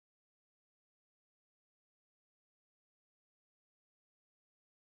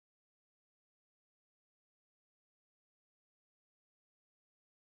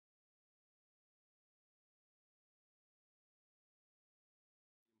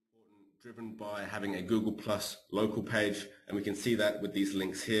driven by having a Google Plus local page, and we can see that with these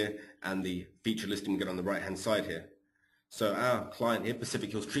links here and the feature listing we get on the right hand side here. So our client here,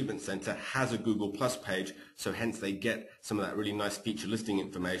 Pacific Hills Treatment Center, has a Google Plus page, so hence they get some of that really nice feature listing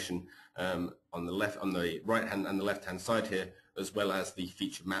information on the right hand and the left hand side here, as well as the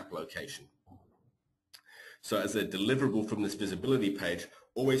feature map location. So as a deliverable from this visibility page,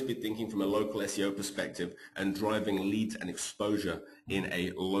 always be thinking from a local SEO perspective and driving leads and exposure in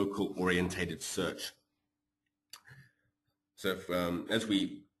a local orientated search. So if, as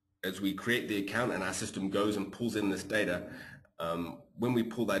we create the account and our system goes and pulls in this data, when we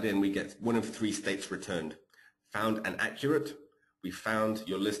pull that in, we get one of three states returned: found and accurate. We found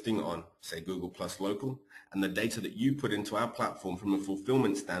your listing on, say, Google Plus Local, and the data that you put into our platform from a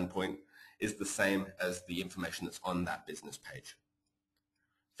fulfillment standpoint is the same as the information that's on that business page.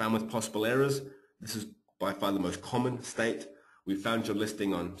 Found with possible errors, this is by far the most common state. We found your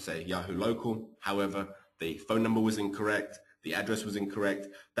listing on, say, Yahoo Local. However, the phone number was incorrect, the address was incorrect.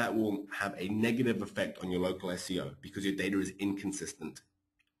 That will have a negative effect on your local SEO because your data is inconsistent.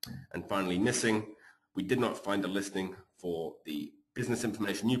 And finally, missing, we did not find a listing for the business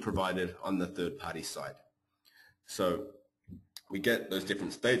information you provided on the third-party site. So we get those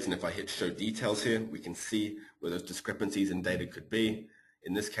different states, and if I hit show details here, we can see where those discrepancies in data could be.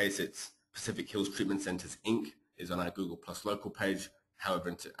 In this case, it's Pacific Hills Treatment Centers Inc. is on our Google Plus local page. However,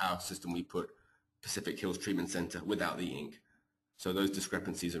 into our system, we put Pacific Hills Treatment Center without the Inc. So those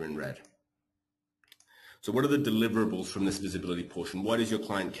discrepancies are in red. So what are the deliverables from this visibility portion? Why does your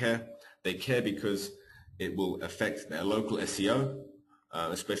client care? They care because it will affect their local SEO,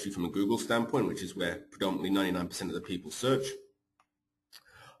 especially from a Google standpoint, which is where predominantly 99% of the people search.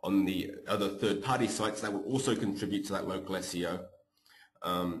 On the other third-party sites, that will also contribute to that local SEO.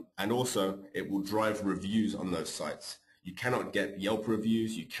 And also, it will drive reviews on those sites. You cannot get Yelp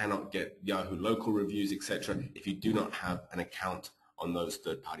reviews, you cannot get Yahoo local reviews, etc., if you do not have an account on those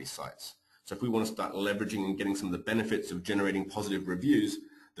third-party sites. So if we want to start leveraging and getting some of the benefits of generating positive reviews,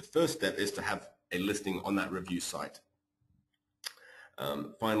 the first step is to have a listing on that review site.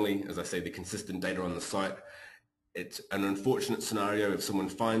 Finally, as I say, the consistent data on the site. It's an unfortunate scenario if someone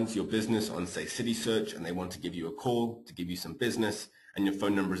finds your business on, say, CitySearch, and they want to give you a call to give you some business, and your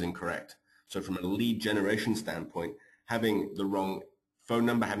phone number is incorrect. So from a lead generation standpoint, having the wrong phone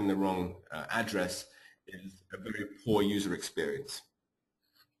number, having the wrong address is a very poor user experience.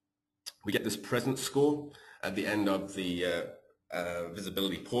 We get this presence score at the end of the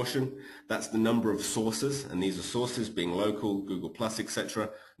visibility portion. That's the number of sources, and these are sources being local, Google Plus,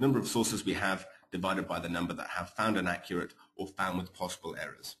 etc. Number of sources we have divided by the number that have found inaccurate or found with possible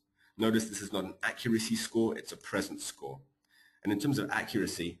errors. Notice this is not an accuracy score, it's a presence score. And in terms of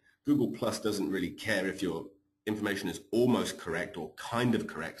accuracy, Google Plus doesn't really care if your information is almost correct or kind of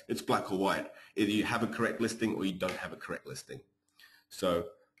correct. It's black or white. Either you have a correct listing or you don't have a correct listing. So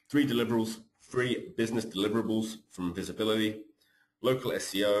 3 deliverables, 3 business deliverables from visibility, local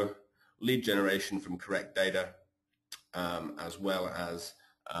SEO, lead generation from correct data, as well as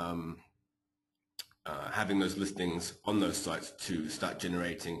having those listings on those sites to start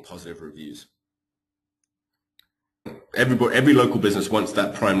generating positive reviews. Every local business wants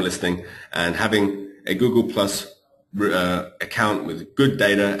that prime listing, and having a Google Plus account with good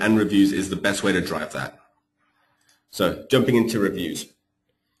data and reviews is the best way to drive that. So jumping into reviews.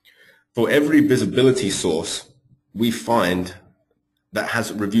 For every visibility source we find that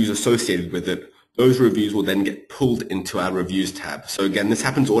has reviews associated with it, those reviews will then get pulled into our reviews tab. So again, this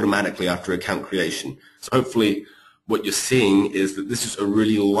happens automatically after account creation. So hopefully what you're seeing is that this is a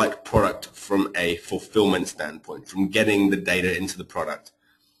really light product from a fulfillment standpoint, from getting the data into the product.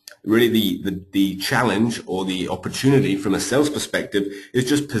 Really the challenge or the opportunity from a sales perspective is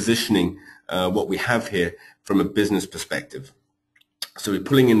just positioning what we have here from a business perspective. So we're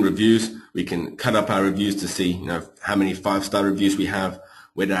pulling in reviews. We can cut up our reviews to see how many 5-star reviews we have,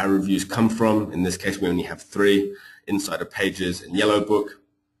 where do our reviews come from. In this case, we only have 3, Insider Pages and Yellow Book.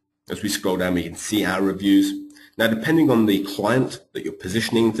 As we scroll down, we can see our reviews. Now, depending on the client that you're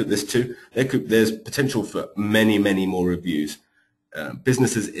positioning this to, there's potential for many, many more reviews.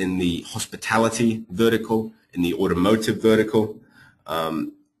 Businesses in the hospitality vertical, in the automotive vertical,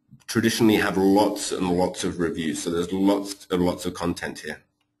 traditionally have lots and lots of reviews. So there's lots and lots of content here.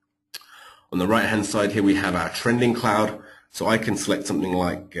 On the right-hand side here, we have our trending cloud. So I can select something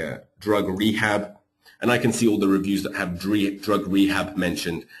like drug rehab, and I can see all the reviews that have drug rehab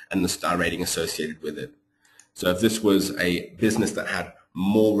mentioned and the star rating associated with it. So if this was a business that had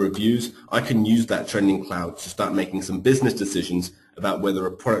more reviews, I can use that trending cloud to start making some business decisions about whether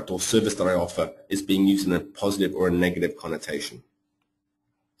a product or service that I offer is being used in a positive or a negative connotation.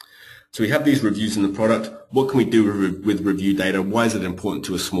 So we have these reviews in the product. What can we do with review data? Why is it important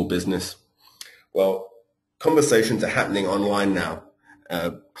to a small business? Well, conversations are happening online now.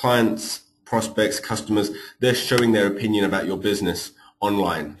 Clients, prospects, customers, they're showing their opinion about your business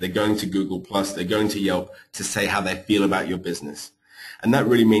online. They're going to Google+, they're going to Yelp to say how they feel about your business. And that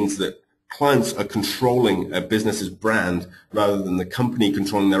really means that clients are controlling a business's brand rather than the company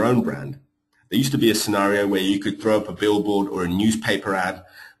controlling their own brand. There used to be a scenario where you could throw up a billboard or a newspaper ad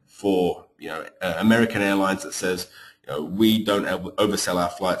for American Airlines that says, we don't oversell our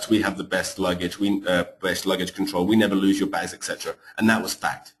flights, we have the best luggage, best luggage control, we never lose your bags, etc. And that was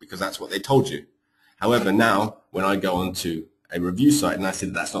fact because that's what they told you. However, now when I go onto a review site and I see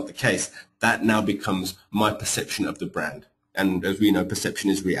that that's not the case, that now becomes my perception of the brand. And as we know, perception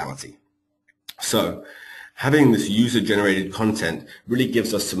is reality. So having this user-generated content really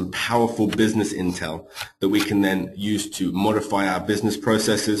gives us some powerful business intel that we can then use to modify our business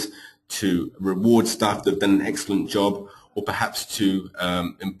processes, to reward staff that have done an excellent job, or perhaps to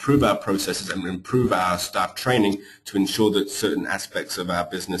improve our processes and improve our staff training to ensure that certain aspects of our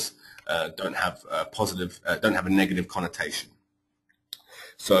business don't have a negative connotation.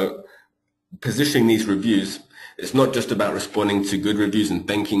 So positioning these reviews, it's not just about responding to good reviews and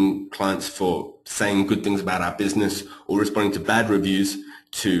thanking clients for saying good things about our business or responding to bad reviews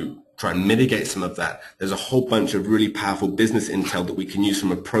to try and mitigate some of that. There's a whole bunch of really powerful business intel that we can use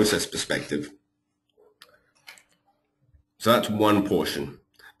from a process perspective. So that's one portion.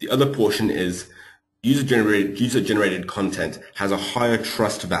 The other portion is user-generated content has a higher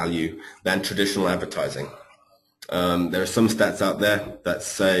trust value than traditional advertising. There are some stats out there that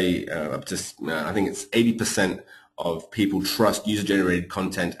say up to, I think it's 80% of people trust user-generated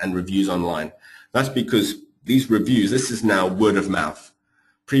content and reviews online. That's because these reviews, this is now word of mouth.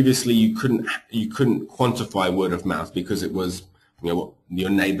 Previously, you couldn't quantify word of mouth because it was what your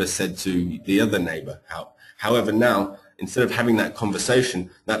neighbor said to the other neighbor. However, now instead of having that conversation,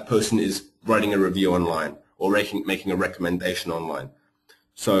 that person is writing a review online or making a recommendation online.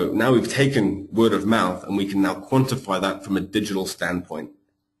 So now we've taken word of mouth and we can now quantify that from a digital standpoint.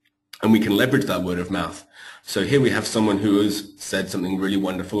 And we can leverage that word of mouth. So here we have someone who has said something really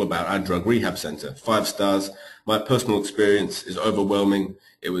wonderful about our drug rehab center. 5 stars. My personal experience is overwhelming.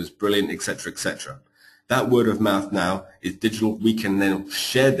 It was brilliant, etc., etc. That word of mouth now is digital. We can then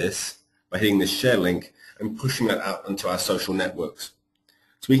share this by hitting the share link and pushing that out onto our social networks.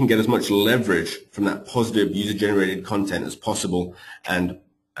 So we can get as much leverage from that positive user-generated content as possible and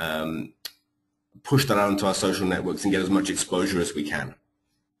push that out into our social networks and get as much exposure as we can.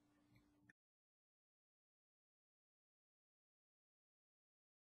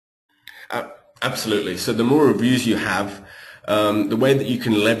 Absolutely. So the more reviews you have, the way that you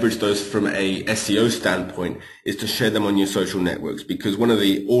can leverage those from a SEO standpoint is to share them on your social networks,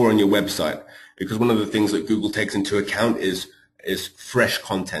 or on your website, because one of the things that Google takes into account is fresh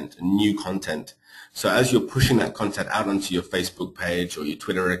content and new content. So as you're pushing that content out onto your Facebook page or your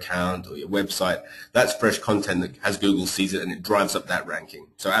Twitter account or your website, that's fresh content that as Google sees it and it drives up that ranking.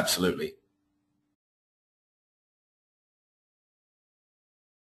 So absolutely.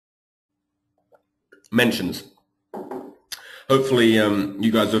 Mentions. Hopefully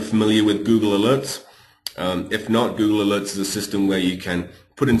you guys are familiar with Google Alerts. If not, Google Alerts is a system where you can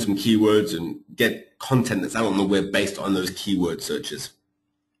put in some keywords and get content that's out on the web based on those keyword searches.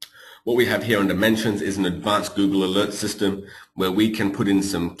 What we have here under Mentions is an advanced Google Alert system where we can put in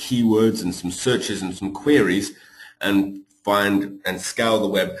some keywords and some searches and some queries and find and scour the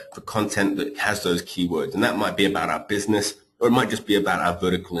web for content that has those keywords. And that might be about our business, or it might just be about our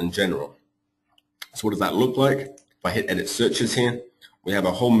vertical in general. So what does that look like? If I hit Edit Searches here, we have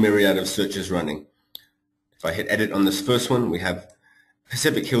a whole myriad of searches running. If I hit Edit on this first one, we have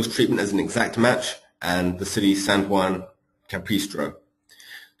Pacific Hills treatment as an exact match and the city San Juan Capistrano.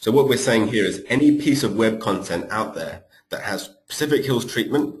 So what we're saying here is any piece of web content out there that has Pacific Hills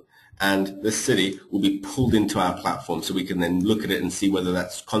treatment and this city will be pulled into our platform so we can then look at it and see whether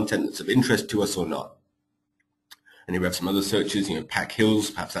that's content that's of interest to us or not. And here we have some other searches, Pac Hills,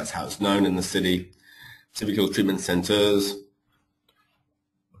 perhaps that's how it's known in the city, Pacific Hills Treatment Centers.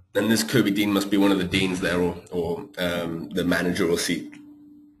 Then this Kirby Dean must be one of the deans there or the manager or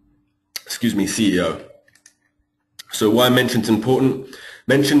CEO. So why Mentions important?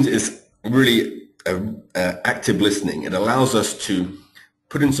 Mentions is really active listening. It allows us to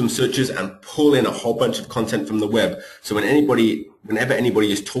put in some searches and pull in a whole bunch of content from the web. So whenever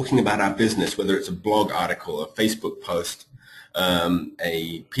anybody is talking about our business, whether it's a blog article, a Facebook post,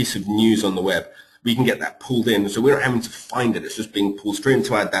 a piece of news on the web, we can get that pulled in. So we're not having to find it. It's just being pulled straight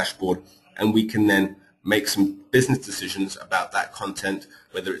into our dashboard, and we can then make some business decisions about that content,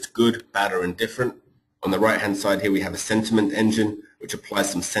 whether it's good, bad, or indifferent. On the right-hand side here, we have a sentiment engine, which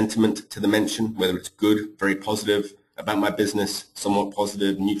applies some sentiment to the mention, whether it's good, very positive, about my business, somewhat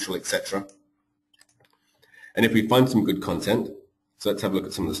positive, neutral, etc. And if we find some good content, so let's have a look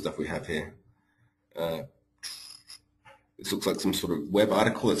at some of the stuff we have here. This looks like some sort of web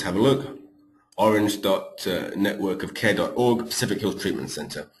article. Let's have a look. Orange.networkofcare.org, Pacific Hills Treatment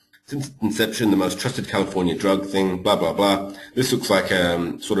Center. Since inception, the most trusted California drug thing, blah, blah, blah. This looks like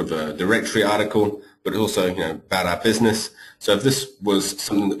sort of a directory article, but also, about our business. So if this was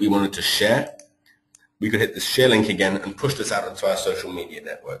something that we wanted to share, we could hit the share link again and push this out into our social media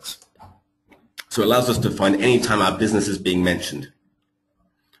networks. So it allows us to find any time our business is being mentioned.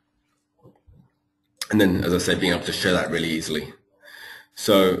 And then, as I said, being able to share that really easily.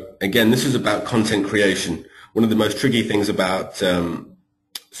 So again, this is about content creation. One of the most tricky things about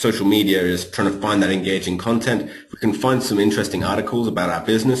social media is trying to find that engaging content. If we can find some interesting articles about our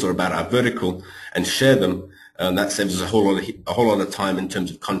business or about our vertical and share them, that saves us a whole lot of time in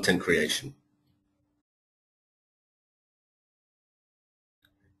terms of content creation.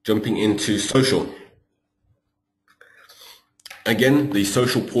 Jumping into social. Again, the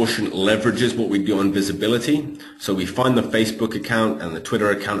social portion leverages what we do on visibility. So we find the Facebook account and the Twitter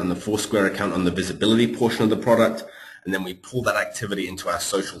account and the Foursquare account on the visibility portion of the product, and then we pull that activity into our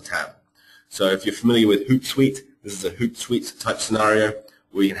social tab. So if you're familiar with Hootsuite, this is a Hootsuite type scenario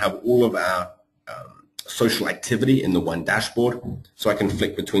where you can have all of our social activity in the one dashboard. So I can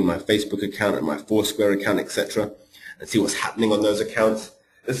flick between my Facebook account and my Foursquare account, etc., and see what's happening on those accounts.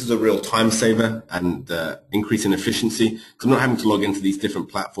 This is a real time saver and increase in efficiency because I'm not having to log into these different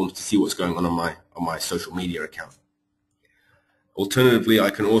platforms to see what's going on my social media account. Alternatively,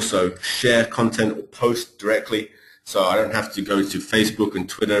 I can also share content or post directly, so I don't have to go to Facebook and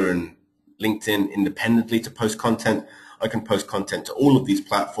Twitter and LinkedIn independently to post content. I can post content to all of these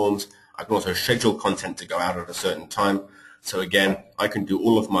platforms. I can also schedule content to go out at a certain time. So again, I can do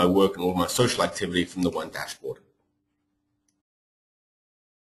all of my work and all of my social activity from the one dashboard.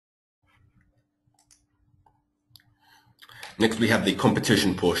 Next, we have the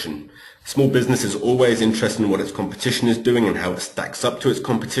competition portion. Small business is always interested in what its competition is doing and how it stacks up to its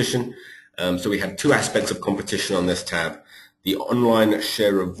competition. So we have two aspects of competition on this tab: the online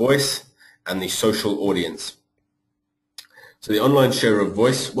share of voice and the social audience. So the online share of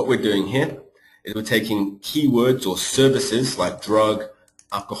voice, what we're doing here is we're taking keywords or services like drug,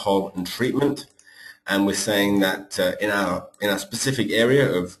 alcohol, and treatment, and we're saying that in our specific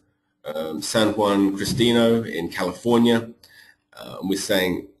area of San Juan Cristino in California, we're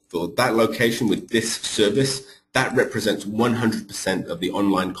saying for that location with this service, that represents 100% of the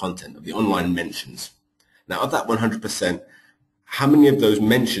online content, of the online mentions. Now, of that 100%, how many of those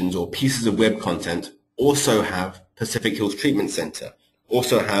mentions or pieces of web content also have Pacific Hills Treatment Center,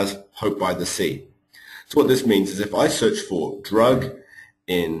 also has Hope by the Sea? So what this means is if I search for drug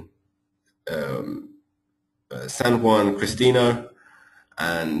in San Juan Cristino,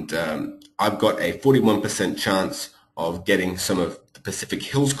 and I've got a 41% chance of getting some of the Pacific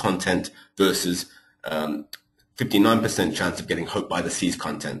Hills content versus 59% chance of getting Hope by the Sea's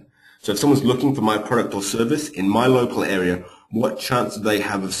content. So if someone's looking for my product or service in my local area, what chance do they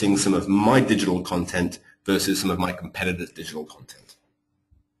have of seeing some of my digital content versus some of my competitors' digital content?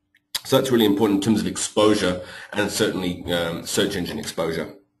 So that's really important in terms of exposure and certainly search engine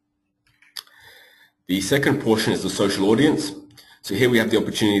exposure. The second portion is the social audience. So here we have the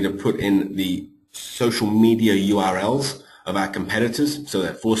opportunity to put in the social media URLs of our competitors, so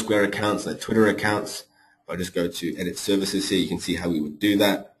their Foursquare accounts, their Twitter accounts. If I just go to edit services here, you can see how we would do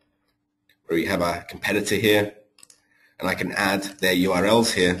that, where we have our competitor here, and I can add their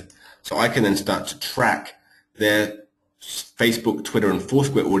URLs here. So I can then start to track their Facebook, Twitter, and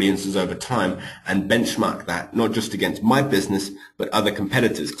Foursquare audiences over time and benchmark that, not just against my business, but other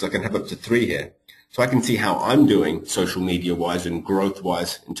competitors, because I can have up to 3 here. So I can see how I'm doing social media-wise and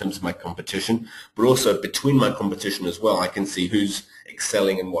growth-wise in terms of my competition, but also between my competition as well, I can see who's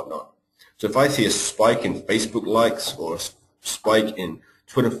excelling and whatnot. So if I see a spike in Facebook likes or a spike in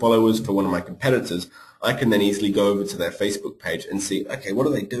Twitter followers for one of my competitors, I can then easily go over to their Facebook page and see, okay, what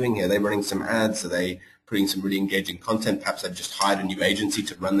are they doing here? Are they running some ads? Are they putting some really engaging content? Perhaps they've just hired a new agency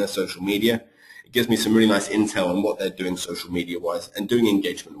to run their social media. It gives me some really nice intel on what they're doing social media-wise and doing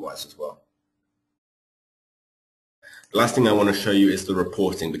engagement-wise as well. The last thing I want to show you is the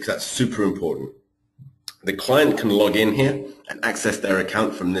reporting, because that's super important. The client can log in here and access their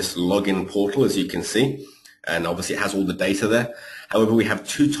account from this login portal, as you can see, and obviously it has all the data there. However, we have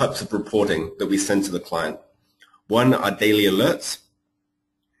 2 types of reporting that we send to the client. One are daily alerts,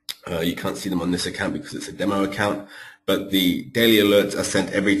 You can't see them on this account because it's a demo account, but the daily alerts are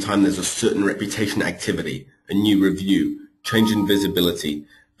sent every time there's a certain reputation activity, a new review, change in visibility,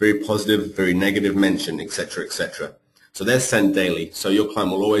 very positive, very negative mention, etc., etc. So they're sent daily, so your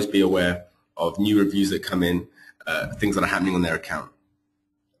client will always be aware of new reviews that come in, things that are happening on their account.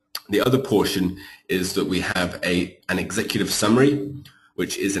 The other portion is that we have an executive summary,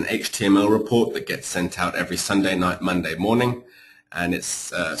 which is an HTML report that gets sent out every Sunday night, Monday morning. And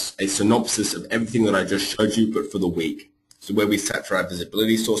it's a synopsis of everything that I just showed you, but for the week. So where we set for our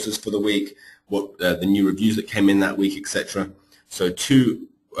visibility sources for the week, what the new reviews that came in that week, etc. So 2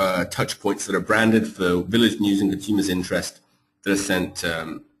 touch points that are branded for Village News and Consumers Interest that are sent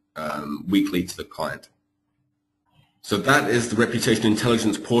weekly to the client. So that is the reputation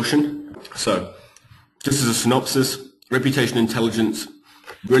intelligence portion. So just as a synopsis, reputation intelligence,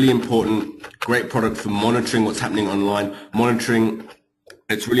 really important, great product for monitoring what's happening online. Monitoring,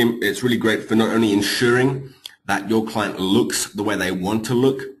 it's really great for not only ensuring that your client looks the way they want to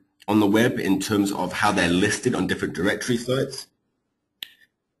look on the web in terms of how they're listed on different directory sites,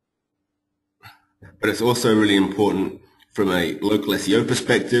 but it's also really important from a local SEO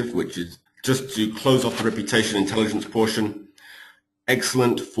perspective, which is just to close off the reputation intelligence portion.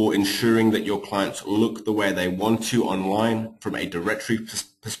 Excellent for ensuring that your clients look the way they want to online from a directory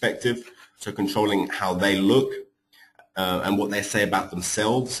perspective, so controlling how they look and what they say about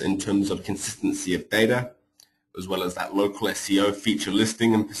themselves in terms of consistency of data, as well as that local SEO feature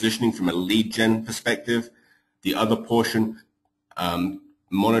listing and positioning from a lead gen perspective. The other portion,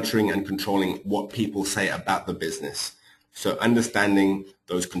 monitoring and controlling what people say about the business. So understanding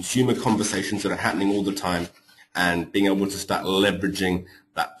those consumer conversations that are happening all the time and being able to start leveraging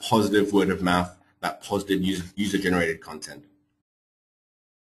that positive word of mouth, that positive user-generated content.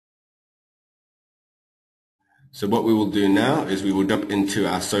 So what we will do now is we will jump into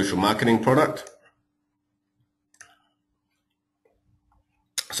our social marketing product.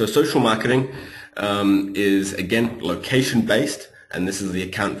 So social marketing is, again, location-based, and this is the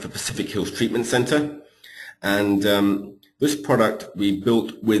account for Pacific Hills Treatment Center. And this product we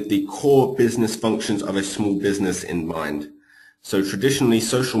built with the core business functions of a small business in mind. So traditionally,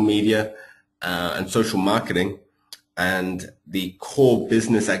 social media and social marketing and the core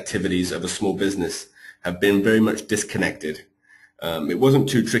business activities of a small business have been very much disconnected. It wasn't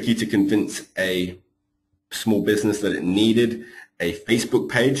too tricky to convince a small business that it needed a Facebook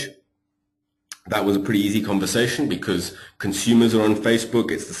page. That was a pretty easy conversation because consumers are on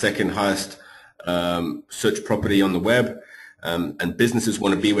Facebook. It's the second highest search property on the web, and businesses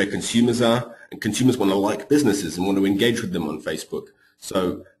want to be where consumers are, and consumers want to like businesses and want to engage with them on Facebook.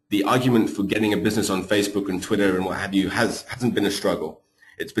 So the argument for getting a business on Facebook and Twitter and what have you hasn't been a struggle.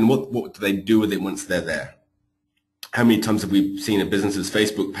 It's been what do they do with it once they're there? How many times have we seen a business's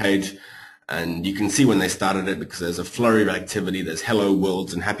Facebook page and you can see when they started it because there's a flurry of activity, there's hello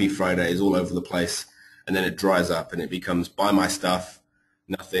worlds and happy Fridays all over the place, and then it dries up and it becomes buy my stuff,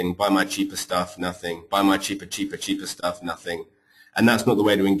 nothing, buy my cheaper stuff, nothing, buy my cheaper stuff, nothing. And that's not the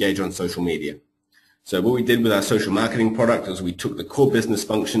way to engage on social media. So what we did with our social marketing product is we took the core business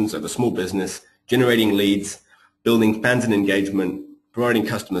functions of a small business, generating leads, building fans and engagement, providing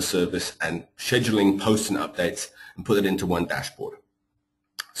customer service, and scheduling posts and updates, and put it into one dashboard.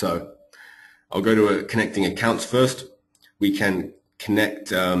 So I'll go to connecting accounts first. We can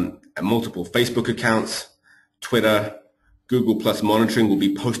connect multiple Facebook accounts, Twitter, Google Plus monitoring. We'll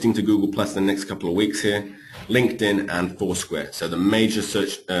be posting to Google Plus in the next couple of weeks here, LinkedIn and Foursquare, so the major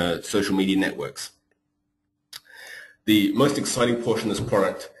social media networks. The most exciting portion of this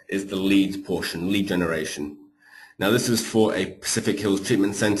product is the leads portion, lead generation. Now this is for a Pacific Hills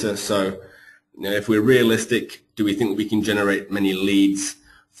Treatment Center, so if we're realistic, do we think we can generate many leads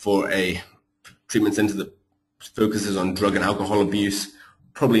for a treatment center that focuses on drug and alcohol abuse?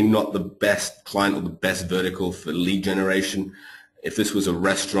 Probably not the best client or the best vertical for lead generation. If this was a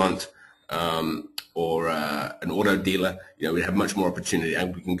restaurant or an auto dealer, we'd have much more opportunity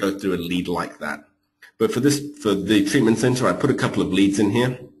and we can go through a lead like that. But for the treatment center, I put a couple of leads in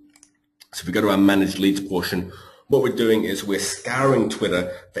here. So if we go to our managed leads portion, what we're doing is we're scouring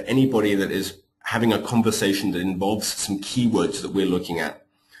Twitter for anybody that is having a conversation that involves some keywords that we're looking at.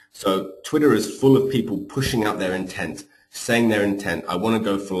 So Twitter is full of people pushing out their intent, saying their intent. I want to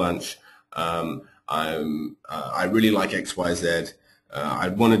go for lunch. I really like XYZ. I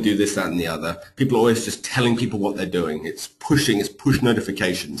want to do this, that, and the other. People are always just telling people what they're doing. It's push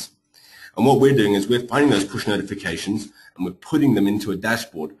notifications. And what we're doing is we're finding those push notifications and we're putting them into a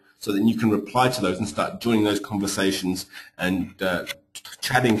dashboard so that you can reply to those and start joining those conversations and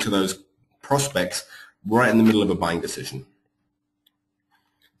chatting to those prospects right in the middle of a buying decision.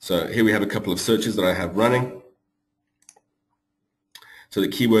 So here we have a couple of searches that I have running. So the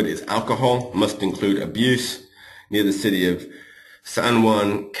keyword is alcohol, must include abuse, near the city of San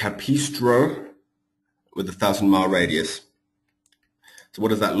Juan Capistrano with a 1,000-mile radius. So what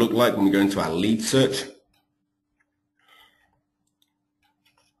does that look like when we go into our lead search?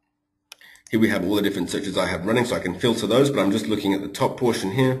 Here we have all the different searches I have running, so I can filter those, but I'm just looking at the top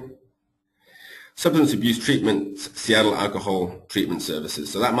portion here. Substance abuse treatment, Seattle alcohol treatment services.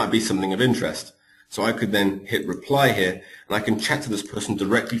 So that might be something of interest. So I could then hit reply here, and I can chat to this person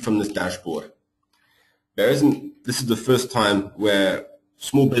directly from this dashboard. This is the first time where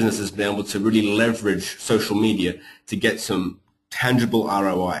small businesses have been able to really leverage social media to get some tangible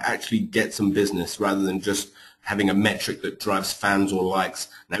ROI, actually get some business rather than just having a metric that drives fans or likes.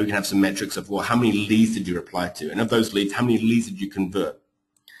 Now we can have some metrics of, well, how many leads did you reply to? And of those leads, how many leads did you convert?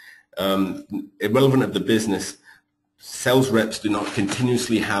 Irrelevant of the business, sales reps do not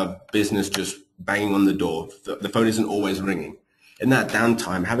continuously have business just banging on the door. The phone isn't always ringing. In that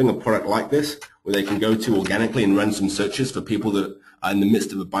downtime, having a product like this where they can go to organically and run some searches for people that are in the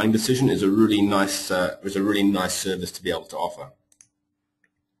midst of a buying decision is a really nice service to be able to offer.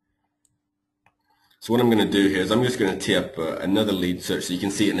 So what I'm going to do here is I'm just going to tee up another lead search so you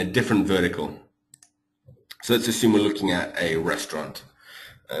can see it in a different vertical. So let's assume we're looking at a restaurant.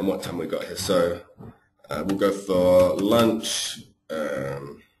 And what time we got here? So we'll go for lunch.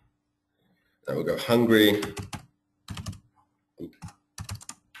 Then we'll go hungry.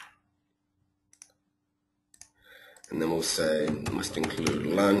 And then we'll say must include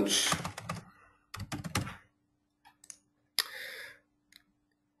lunch.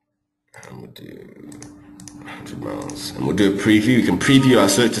 And we'll do 100 miles. And we'll do a preview. We can preview our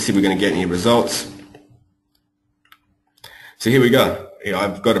search to see if we're going to get any results. So here we go.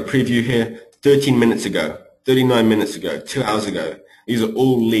 I've got a preview here 13 minutes ago, 39 minutes ago, 2 hours ago. These are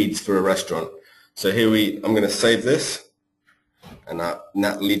all leads for a restaurant. So here I'm going to save this. And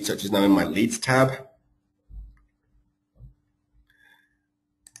that lead search is now in my leads tab.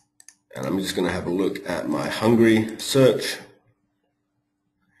 And I'm just going to have a look at my hungry search.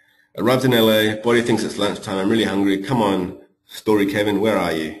 Arrived in LA, body thinks it's lunchtime, I'm really hungry. Come on, Story Kevin, where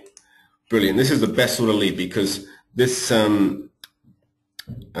are you? Brilliant. This is the best sort of lead because this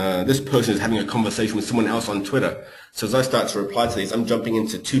person is having a conversation with someone else on Twitter. So as I start to reply to these, I'm jumping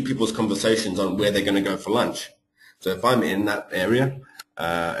into two people's conversations on where they're going to go for lunch. So if I'm in that area,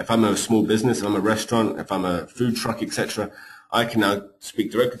 if I'm a small business, if I'm a restaurant, if I'm a food truck, etc., I can now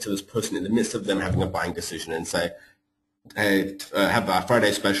speak directly to this person in the midst of them having a buying decision and say, hey, have our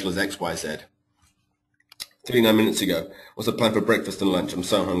Friday special as XYZ. 39 minutes ago, what's the plan for breakfast and lunch? I'm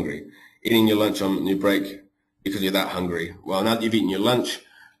so hungry. Eating your lunch on your break because you're that hungry. Well, now that you've eaten your lunch,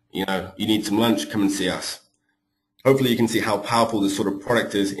 you need some lunch, come and see us. Hopefully you can see how powerful this sort of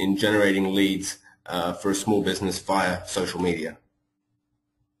product is in generating leads for a small business via social media.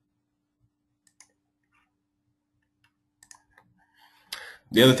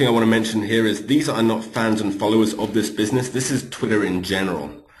 The other thing I want to mention here is these are not fans and followers of this business. This is Twitter in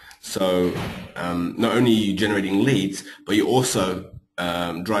general. So not only are you generating leads, but you're also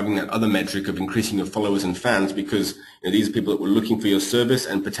driving that other metric of increasing your followers and fans because these are people that were looking for your service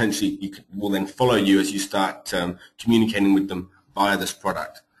and potentially will then follow you as you start communicating with them via this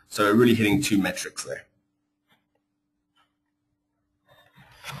product. So we're really hitting two metrics there.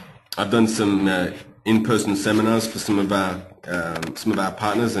 I've done some in-person seminars for some of our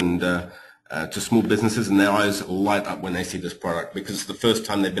partners and to small businesses, and their eyes light up when they see this product because it's the first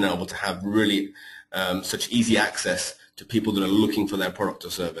time they've been able to have really such easy access to people that are looking for their product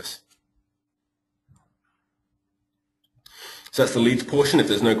or service. So that's the leads portion. If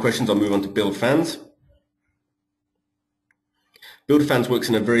there's no questions, I'll move on to build fans. Build fans works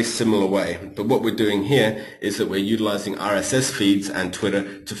in a very similar way, but what we're doing here is that we're utilizing RSS feeds and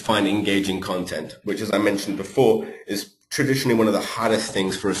Twitter to find engaging content, which, as I mentioned before, is traditionally one of the hardest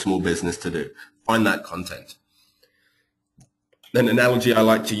things for a small business to do, find that content. An analogy I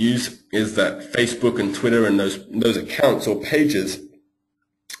like to use is that Facebook and Twitter and those accounts or pages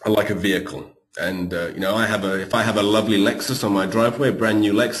are like a vehicle. And if I have a lovely Lexus on my driveway, a brand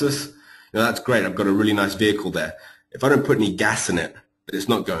new Lexus, that's great. I've got a really nice vehicle there. If I don't put any gas in it, it's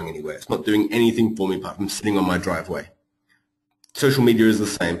not going anywhere. It's not doing anything for me apart from sitting on my driveway. Social media is the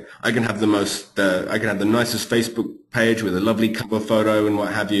same. I can have the nicest Facebook page with a lovely cover photo and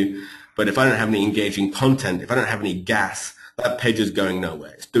what have you, but if I don't have any engaging content, if I don't have any gas, that page is going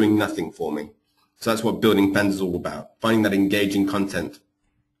nowhere. It's doing nothing for me. So that's what building fans is all about, finding that engaging content.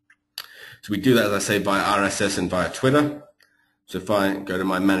 So we do that, as I say, via RSS and via Twitter. So if I go to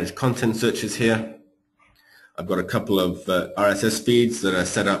my managed content searches here, I've got a couple of RSS feeds that are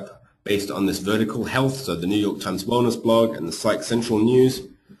set up based on this vertical health, so the New York Times Wellness blog and the Psych Central News.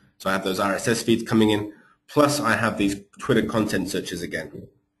 So I have those RSS feeds coming in, plus I have these Twitter content searches again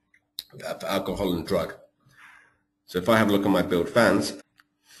for alcohol and drug. So if I have a look at my Build Fans,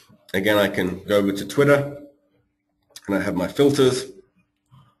 again I can go over to Twitter and I have my filters.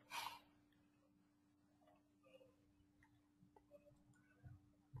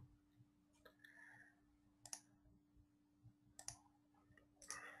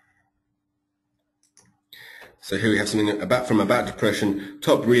 So here we have something about depression,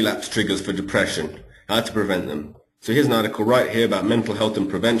 top relapse triggers for depression, how to prevent them. So here's an article right here about mental health and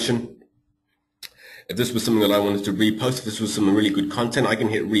prevention. If this was something that I wanted to repost, if this was some really good content, I can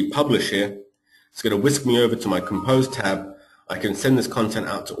hit republish here. It's going to whisk me over to my Compose tab. I can send this content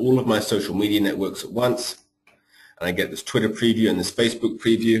out to all of my social media networks at once. And I get this Twitter preview and this Facebook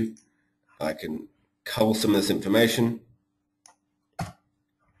preview. I can cull some of this information.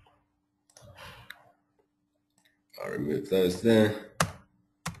 I'll remove those there.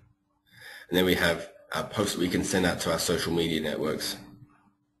 And then we have our posts that we can send out to our social media networks.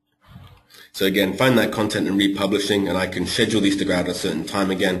 So again, find that content and republishing, and I can schedule these to go out at a certain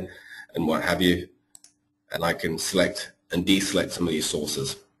time again and what have you. And I can select and deselect some of these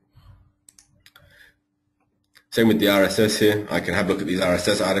sources. Same with the RSS here. I can have a look at these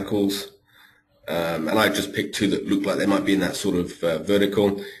RSS articles. And I just picked two that look like they might be in that sort of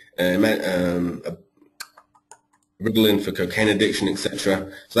vertical. Ritalin for cocaine addiction,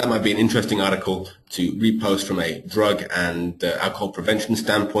 etc. So that might be an interesting article to repost from a drug and alcohol prevention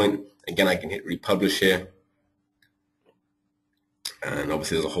standpoint. Again, I can hit republish here. And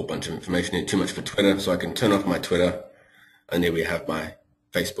obviously there's a whole bunch of information here, too much for Twitter, so I can turn off my Twitter. And here we have my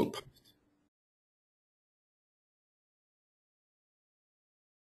Facebook post.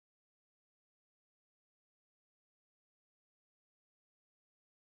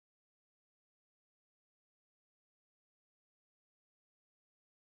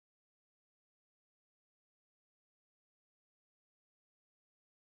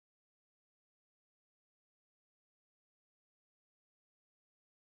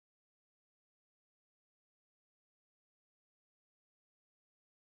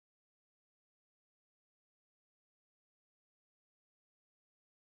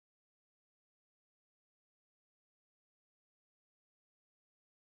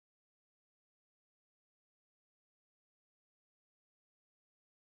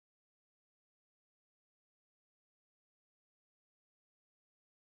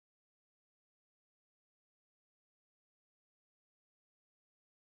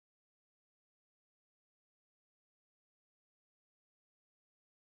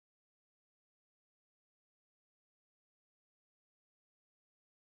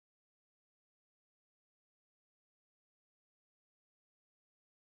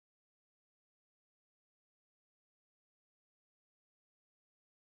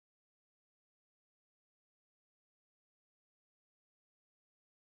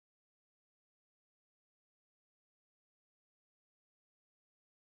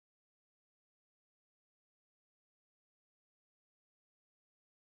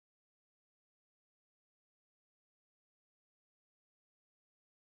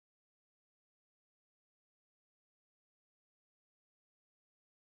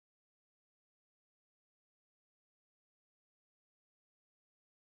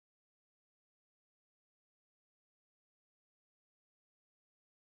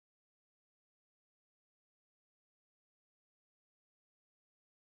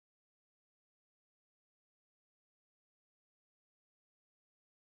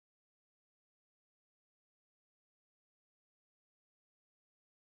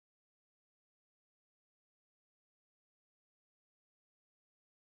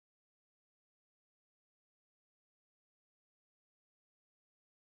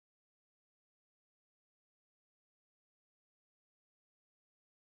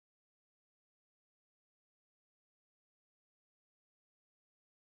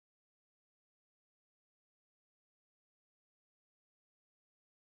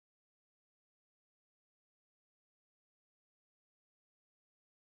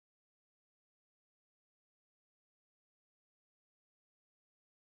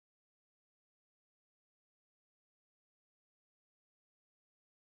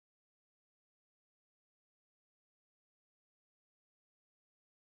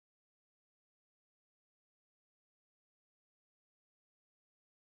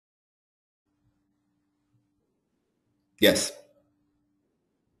 Yes.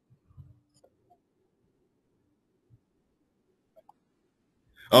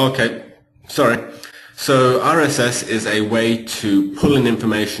 Okay. Sorry. So RSS is a way to pull in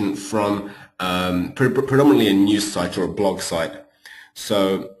information from predominantly a news site or a blog site.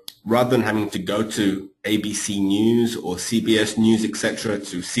 So rather than having to go to ABC News or CBS News, etc.,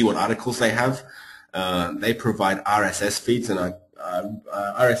 to see what articles they have, they provide RSS feeds, and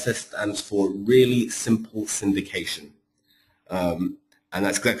RSS stands for Really Simple Syndication. And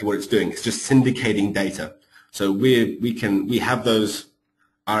that's exactly what it's doing. It's just syndicating data. So we have those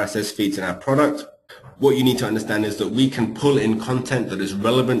RSS feeds in our product. What you need to understand is that we can pull in content that is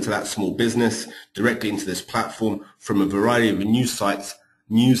relevant to that small business directly into this platform from a variety of news sites,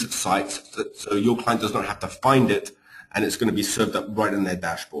 so your client does not have to find it, and it's going to be served up right in their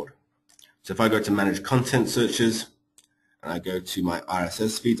dashboard. So if I go to manage content searches and I go to my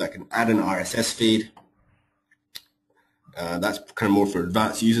RSS feeds, I can add an RSS feed. That's kind of more for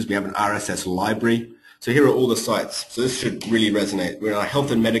advanced users. We have an RSS library. So here are all the sites. So this should really resonate. We're in our health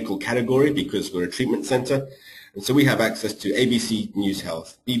and medical category because we're a treatment center. And so we have access to ABC News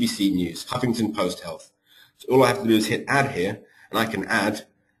Health, BBC News, Huffington Post Health. So all I have to do is hit add here, and I can add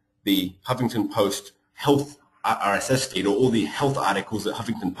the Huffington Post Health RSS feed, or all the health articles that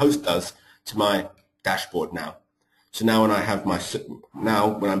Huffington Post does, to my dashboard now. So now when I have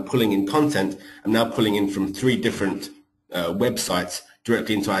when I'm pulling in content, I'm now pulling in from 3 different websites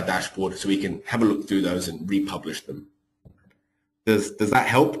directly into our dashboard, so we can have a look through those and republish them. Does that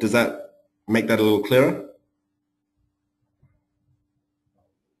help? Does that make that a little clearer?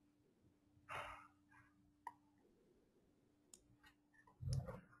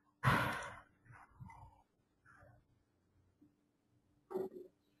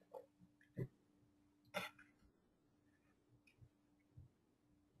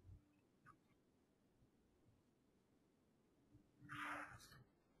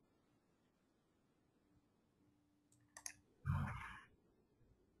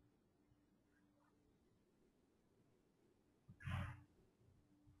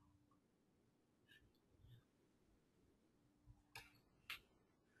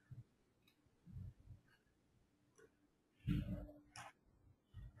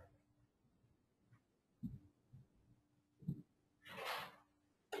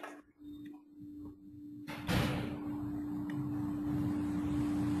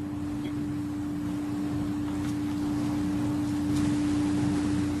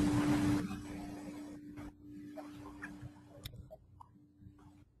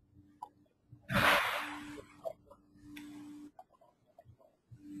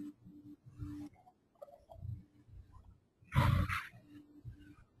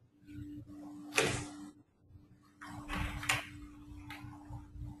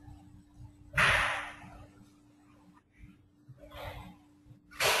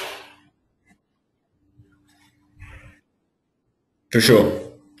 For sure.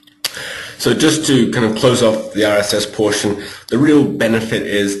 So just to kind of close off the RSS portion, the real benefit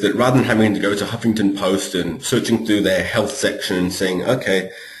is that rather than having to go to Huffington Post and searching through their health section and saying, okay,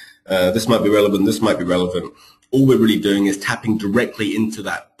 this might be relevant, this might be relevant, all we're really doing is tapping directly into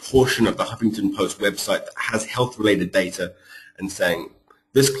that portion of the Huffington Post website that has health-related data and saying,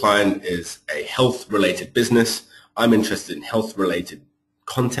 this client is a health-related business. I'm interested in health-related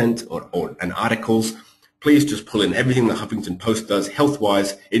content and articles. Please just pull in everything that Huffington Post does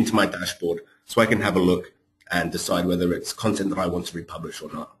health-wise into my dashboard so I can have a look and decide whether it's content that I want to republish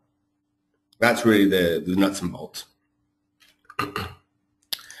or not. That's really the nuts and bolts.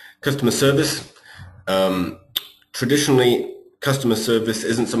 Customer service. Traditionally, customer service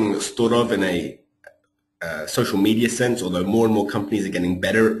isn't something that's thought of in a social media sense, although more and more companies are getting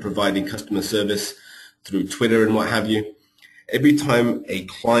better at providing customer service through Twitter and what have you. Every time a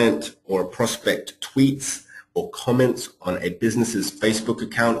client or a prospect tweets or comments on a business's Facebook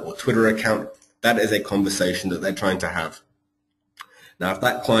account or Twitter account, that is a conversation that they're trying to have. Now, if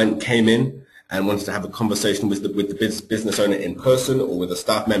that client came in and wants to have a conversation with the business owner in person or with a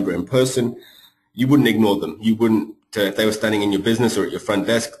staff member in person, you wouldn't ignore them. You wouldn't, if they were standing in your business or at your front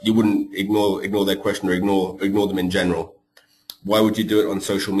desk, you wouldn't ignore their question or ignore them in general. Why would you do it on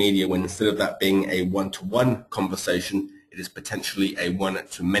social media when instead of that being a one-to-one conversation, it is potentially a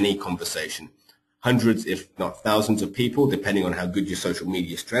one-to-many conversation? Hundreds, if not thousands of people, depending on how good your social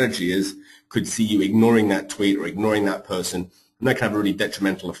media strategy is, could see you ignoring that tweet or ignoring that person, and that can have a really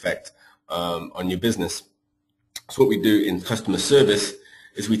detrimental effect on your business. So what we do in customer service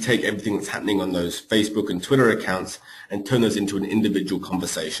is we take everything that's happening on those Facebook and Twitter accounts and turn those into an individual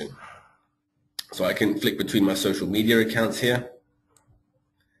conversation. So I can flick between my social media accounts here,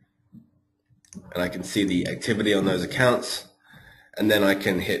 and I can see the activity on those accounts, and then I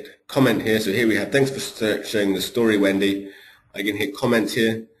can hit comment here. So here we have, thanks for sharing the story, Wendy. I can hit comment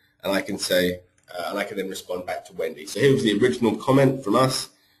here, and I can say, and I can then respond back to Wendy. So here was the original comment from us.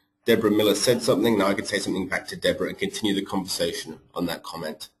 Deborah Miller said something. Now I can say something back to Deborah and continue the conversation on that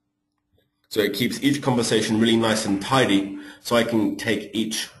comment. So it keeps each conversation really nice and tidy, so I can take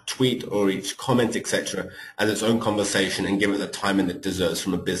each tweet or each comment, etc., as its own conversation and give it the time it deserves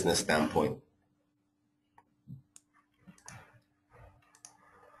from a business standpoint.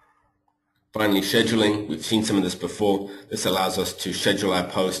 Finally, scheduling. We've seen some of this before. This allows us to schedule our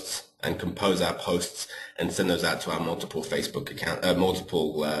posts and compose our posts and send those out to our multiple Facebook account,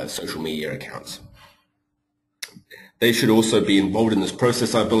 multiple social media accounts. They should also be involved in this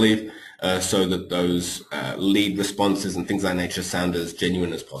process, I believe, so that those lead responses and things of that nature sound as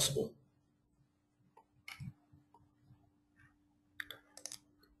genuine as possible.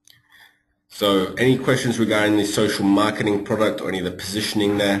 So any questions regarding the social marketing product or any of the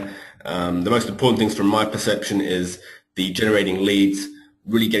positioning there? The most important things from my perception is the generating leads,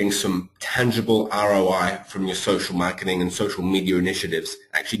 really getting some tangible ROI from your social marketing and social media initiatives,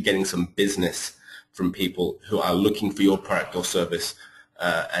 actually getting some business from people who are looking for your product or service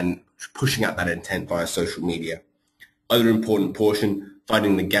and pushing out that intent via social media. Other important portion,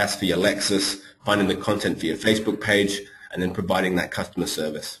 finding the gas for your Lexus, finding the content for your Facebook page, and then providing that customer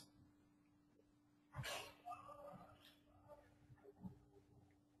service.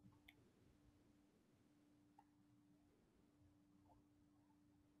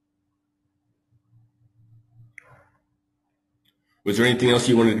 Was there anything else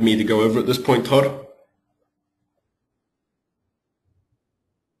you wanted me to go over at this point, Todd?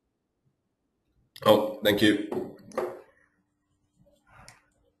 Oh, thank you.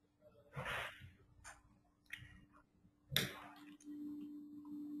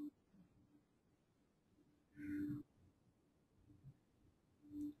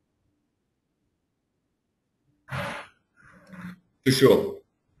 For sure.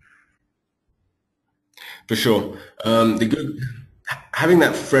 For sure. Having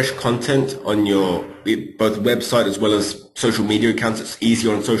that fresh content on your both website as well as social media accounts, it's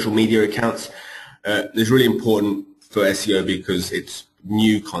easier on social media accounts, is really important for SEO because it's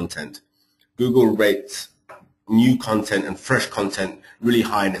new content. Google rates new content and fresh content really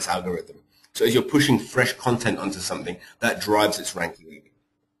high in its algorithm. So as you're pushing fresh content onto something, that drives its ranking.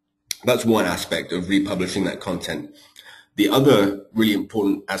 That's one aspect of republishing that content. The other really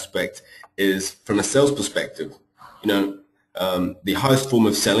important aspect is from a sales perspective. You know, the highest form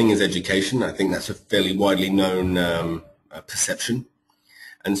of selling is education. I think that's a fairly widely known perception.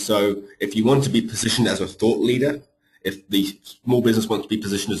 And so if you want to be positioned as a thought leader, if the small business wants to be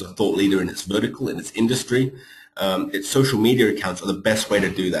positioned as a thought leader in its vertical, in its industry, its social media accounts are the best way to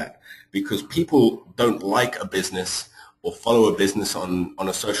do that, because people don't like a business or follow a business on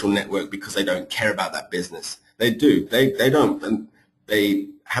a social network because they don't care about that business. They do. They don't. And they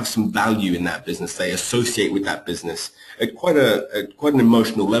have some value in that business. They associate with that business at quite an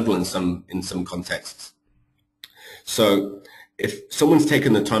emotional level in some contexts. So if someone's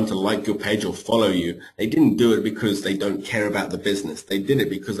taken the time to like your page or follow you, they didn't do it because they don't care about the business. They did it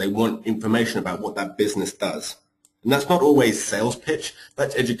because they want information about what that business does. And that's not always sales pitch.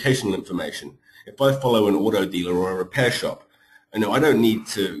 That's educational information. If I follow an auto dealer or a repair shop, I don't need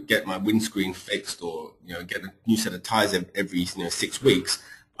to get my windscreen fixed or get a new set of tires every 6 weeks.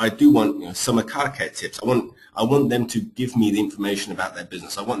 I do want summer car care tips. I want them to give me the information about their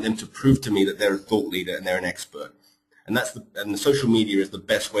business. I want them to prove to me that they're a thought leader and they're an expert. And the social media is the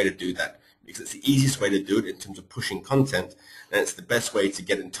best way to do that, because it's the easiest way to do it in terms of pushing content, and it's the best way to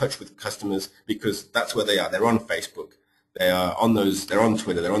get in touch with customers, because that's where they are. They're on Facebook, they're on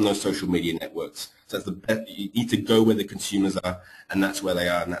Twitter, they're on those social media networks. So that's the best. You need to go where the consumers are, and that's where they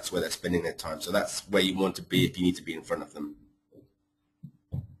are, and that's where they're spending their time. So that's where you want to be if you need to be in front of them.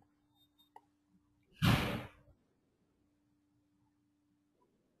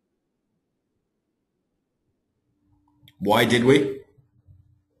 Why did we?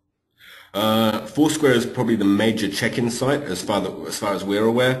 Foursquare is probably the major check-in site as far as we're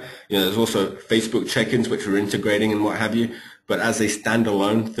aware. There's also Facebook check-ins which we're integrating and what have you. But as a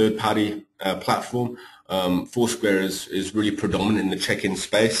standalone third-party platform, Foursquare is really predominant in the check-in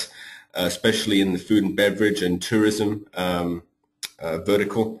space, especially in the food and beverage and tourism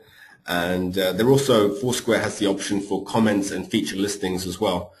vertical. And Foursquare has the option for comments and feature listings as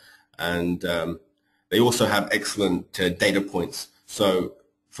well. And they also have excellent data points. So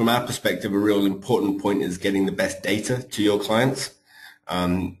from our perspective, a real important point is getting the best data to your clients,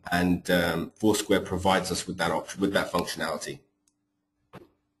 and Foursquare provides us with that option, with that functionality.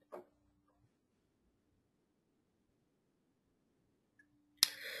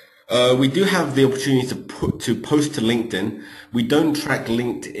 We do have the opportunity to post to LinkedIn. We don't track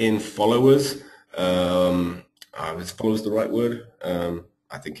LinkedIn followers. Is follows the right word?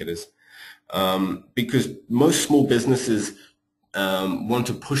 I think it is. Because most small businesses want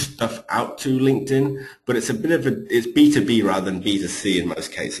to push stuff out to LinkedIn, but it's it's B2B rather than B2C in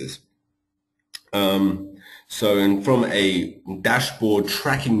most cases. And from a dashboard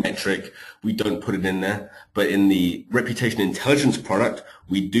tracking metric, we don't put it in there, but in the reputation intelligence product,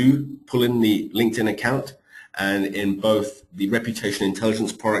 we do pull in the LinkedIn account. And in both the reputation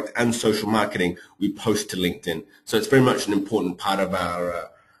intelligence product and social marketing, we post to LinkedIn. So it's very much an important part of our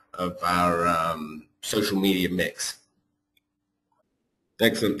social media mix.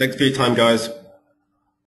 Excellent. Thanks for your time, guys.